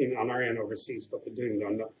nothing on our end overseas what they're doing,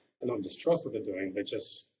 I don't distrust what they're doing, but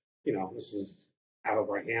just, you know, this is out of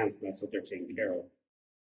our hands and that's what they're taking care of.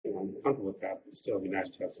 You know, I'm comfortable with that, but still it'd be nice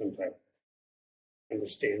to have some type of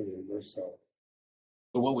understanding or so.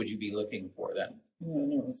 So what would you be looking for then? Yeah,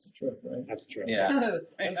 no, that's the trick, right? That's true. Yeah.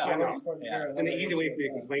 That's I the know. hardest part to Yeah. figure out how And the to easy way answer for you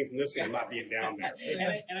to that. complain from this end, not being down there.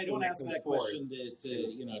 And I don't ask that question to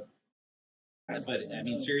you know, but I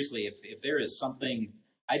mean, seriously, if there is something,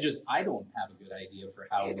 I don't have a good idea for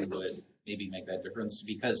how we would maybe make that difference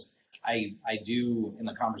because I do in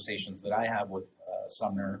the conversations that I have with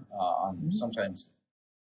Sumner on sometimes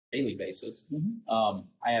daily basis,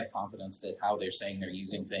 I have confidence that how they're saying they're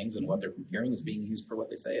using things and what they're procuring is being used for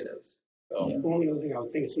what they say it is. So The only other thing I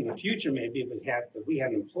would think is in the future, maybe if we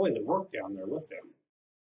had an employee that worked down there with them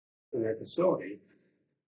in their facility.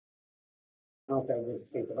 I don't know if that would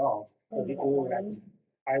think at all. But the only way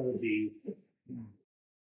I would be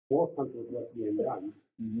more comfortable with what's being done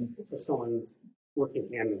if someone's working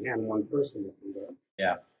hand in hand, one person with them there.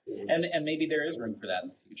 yeah, You know, and maybe there is room for that in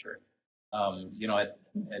the future. You know,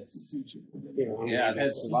 it's you know, yeah,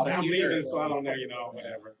 there's a lot of I'm future. leaving, so I don't know, you know,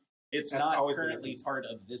 whatever. It's That's not always the currently difference. part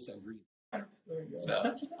of this agreement. There you go.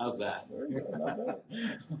 So how's that? There you go. Not bad.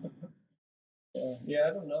 Yeah,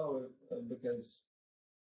 I don't know because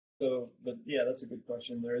but yeah, that's a good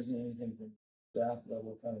question. There isn't anything from staff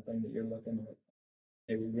level kind of thing that you're looking at.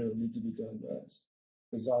 Hey, we really need to be doing this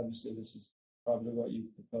because obviously this is probably what you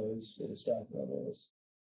proposed at the staff level is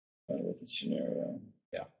kind of with the scenario.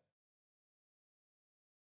 Yeah.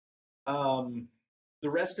 The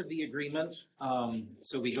rest of the agreement,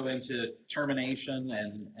 so we go into termination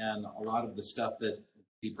and a lot of the stuff that, to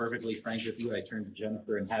be perfectly frank with you, I turned to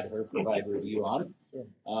Jennifer and had her provide review on.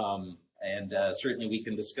 And certainly we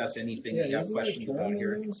can discuss anything you have isn't there questions about here.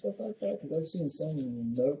 terminating and stuff like that? Because I've seen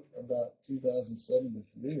some note about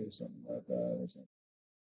 2073 or something like that or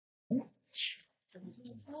something.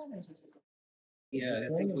 Yeah,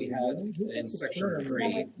 I think we had in section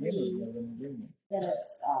 3. That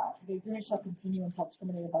it's, the agreement shall continue until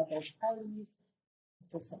terminated by both parties,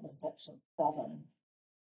 consistent with section 7.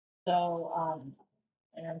 So,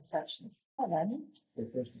 and section 7,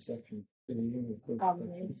 Refers to section 3.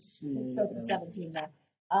 Probably. C, it goes to 17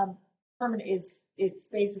 now. Permanent it's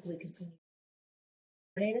basically continued.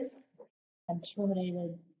 Terminated, and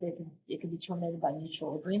terminated, it can be terminated by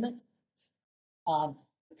mutual agreement.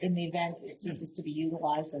 In the event it ceases to be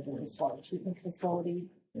utilized as a wastewater treatment facility,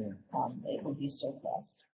 it would be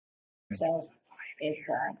surplus. So it's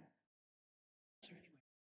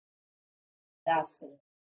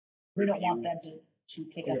we don't want them to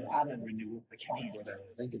kick us out of the plant.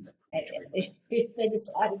 If they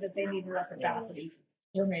decided that they need more capacity,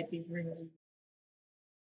 terminate the agreement.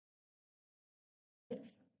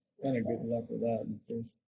 kind of good luck with that in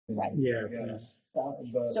first. Right. Yeah.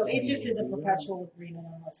 So it just is a perpetual agreement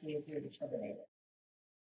unless we agree to terminate it.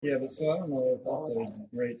 Yeah, but so I don't know if that's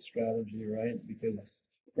a great strategy, right? Because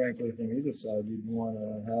frankly, from either side, you'd want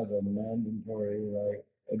to have a mandatory, like,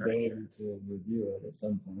 ability to review it at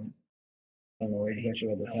some point. I don't know exactly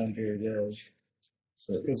what the time period is.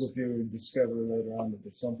 So, because if you discover later on that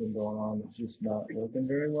there's something going on that's just not working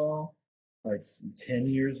very well, like 10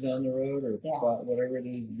 years down the road or Yeah. whatever it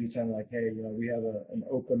is, you kind of like, hey, we have an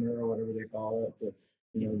opener or whatever they call it, that,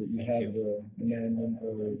 that you have the amendment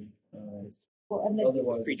or, Well, and then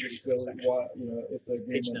otherwise, Free you just treatment go, section. why, if the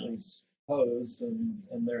Page agreement 9. is posed and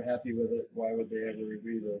they're happy with it, why would they ever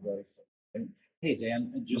review the like? Hey,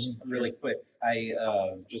 Dan, just really quick,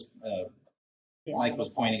 yeah. Mike was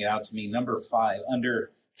pointing it out to me, number 5,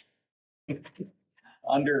 under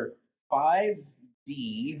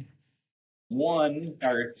 5D, 1,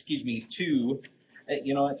 or excuse me, 2, at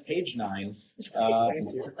page 9,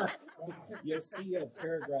 Thank you. you'll see a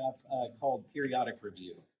paragraph called periodic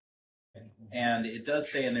review. And it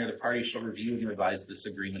does say in there, the parties shall review and revise this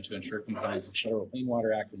agreement to ensure compliance with Federal Clean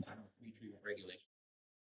Water Act and Free Treatment Regulations.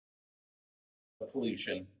 The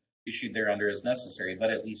pollution issued thereunder is necessary, but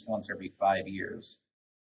at least once every 5 years.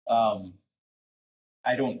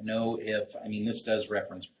 I don't know this does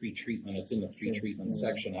reference pre-treatment. It's in the pre-treatment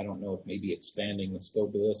section. I don't know if maybe expanding the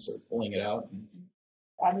scope of this or pulling it out.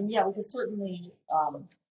 Yeah, we could certainly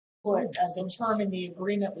put as a term in the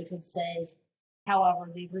agreement. We could say, however,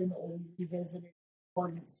 the agreement will be revisited in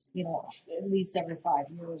accordance, at least every 5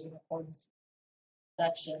 years in accordance with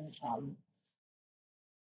section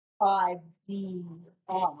 5DI.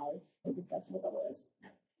 I think that's what it is.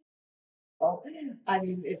 So,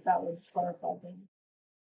 if that would clarify things.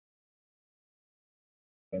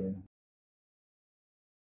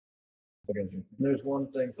 There's one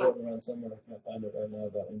thing floating around somewhere, I can't find it right now,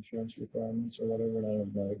 about insurance requirements or whatever, and I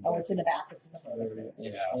don't know. Oh, it's in the back. It's in the back.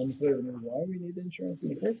 Yeah. Unclear to me why we need insurance in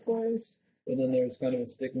the first place. And then there's kind of a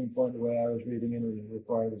sticking point, the way I was reading it, it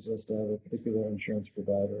requires us to have a particular insurance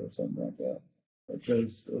provider or something like that. It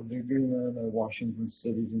says the agreement of Washington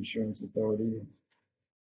City's Insurance Authority.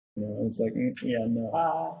 It's like, yeah,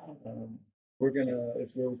 no. If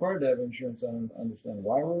we're required to have insurance, I don't understand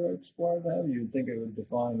why we're required to have. You'd think it would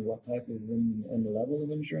define what type of and the level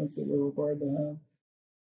of insurance that we're required to have.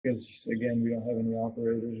 Because again, we don't have any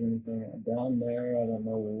operators or anything down there. I don't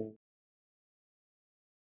know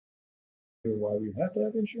why we have to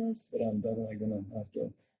have insurance, but I'm definitely going to have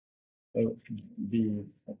to be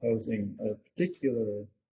opposing a particular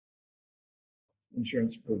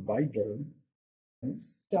insurance provider.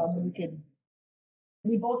 So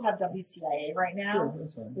we both have WCIA right now, Sure,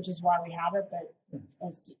 that's fine. which is why we have it, but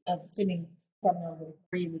assuming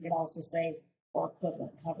 703, we could also say or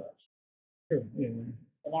equivalent coverage. Sure, yeah.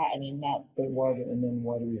 For that, But why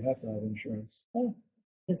do we have to have insurance?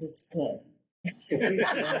 because it's good. I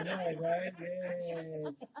know, right? Yay.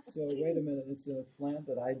 So wait a minute, it's a plant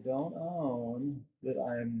that I don't own that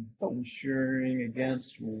I'm insuring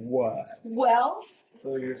against what? Well,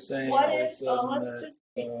 So you're saying what all of a if, sudden let's that, just,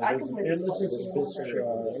 I there's can an put this illness one.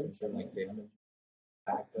 discharge. Like damage,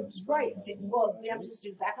 backups. Right, well, we have to just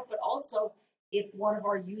do backup, but also if one of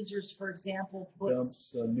our users, for example, puts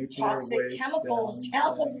Dumps nuclear toxic waste chemicals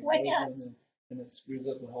down the and it goes plant. in and it screws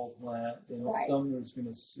up the whole plant, and Right. someone's going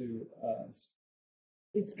to sue us.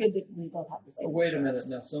 It's good that we both have the same. Wait a minute, insurance.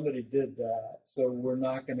 now somebody did that, so we're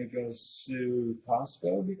not going to go sue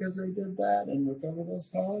Costco because they did that and recover those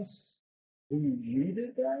costs? We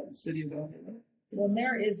did that? The city of Bonney? When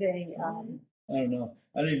there is a, I don't know.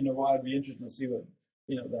 I don't even know why. I'd be interested to see what,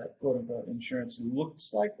 that quote unquote insurance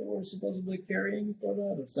looks like that we're supposedly carrying for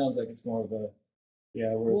that. It sounds like it's more of a,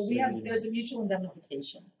 we're there's a mutual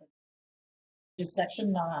indemnification. Just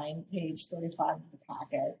section 9, page 35 of the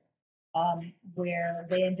packet, where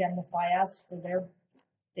they indemnify us for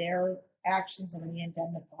their actions and we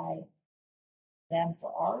indemnify them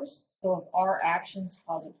for ours. So if our actions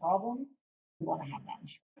cause a problem, we want to have that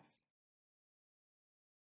insurance.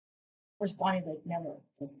 Of course, Bonnie Lake never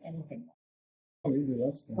does anything. Maybe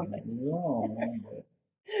that's Perfect. wrong.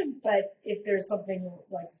 But if there's something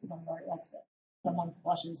like someone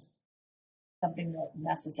flushes something that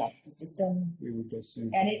messes up the system, We would go sue.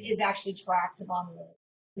 and it is actually tracked to Bonney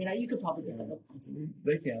Lake, you could probably get them.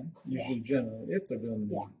 They can, usually generally, if they're doing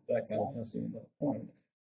Yeah. that kind of testing at that point.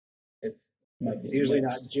 It's usually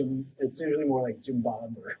not Jim. It's usually more like Jim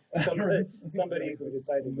Bob or somebody who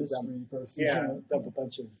decided to dump, Mystery person. dump a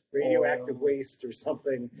bunch of radioactive waste or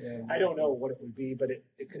something. Yeah, I don't know what it would be, but it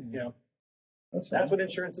could, that's what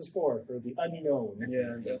insurance is for the unknown.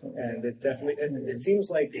 Yeah, definitely. And it definitely, it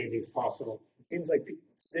seems like Anything's possible. seems like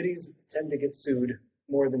cities tend to get sued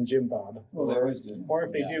more than Jim Bob. Well, they always do. Or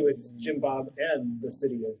if they do, it's Jim Bob and the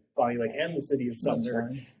city of Bonney Lake and the city of That's Sumner.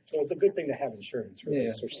 fine. So it's a good thing to have insurance for Yeah.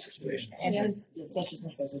 those sorts of situations. And especially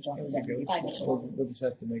since there's a joint indemnity. We'll just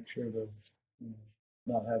have to make sure to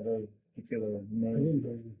not have a particular name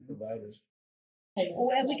providers.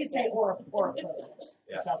 Or, and we could say or equivalent.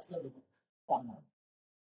 Yeah. If that's good. Somewhere.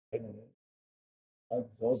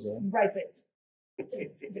 Also, Right, but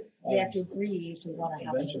we have to agree if we want to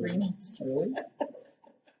have an Eventually. agreement. really?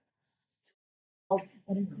 Oh,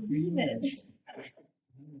 an agreement.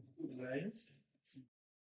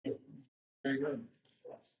 Very good.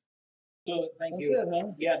 So thank That's you. it,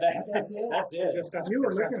 huh? Yeah, That's it. that's it. Just that's- You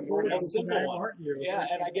were looking forward to That's a simple tonight, one. aren't you? Yeah,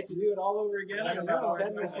 and I get to do it all over again. I in know, about I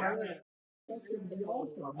 10 know. minutes. That's gonna be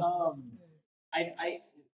awesome.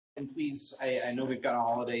 And please, I know we've got a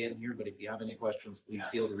holiday in here, but if you have any questions, please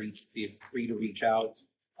feel free to reach out.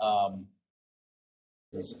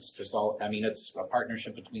 This is just all, I mean, it's a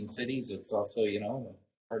partnership between cities. It's also, you know,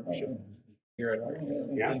 a partnership here at our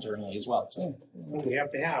Yeah. internally as well. So We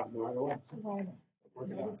have to have, no matter what. What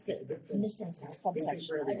is the missing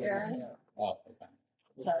subsection? oh, okay.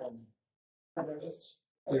 Sorry.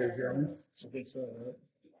 I think so, right?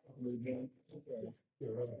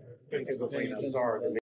 Because of the things are,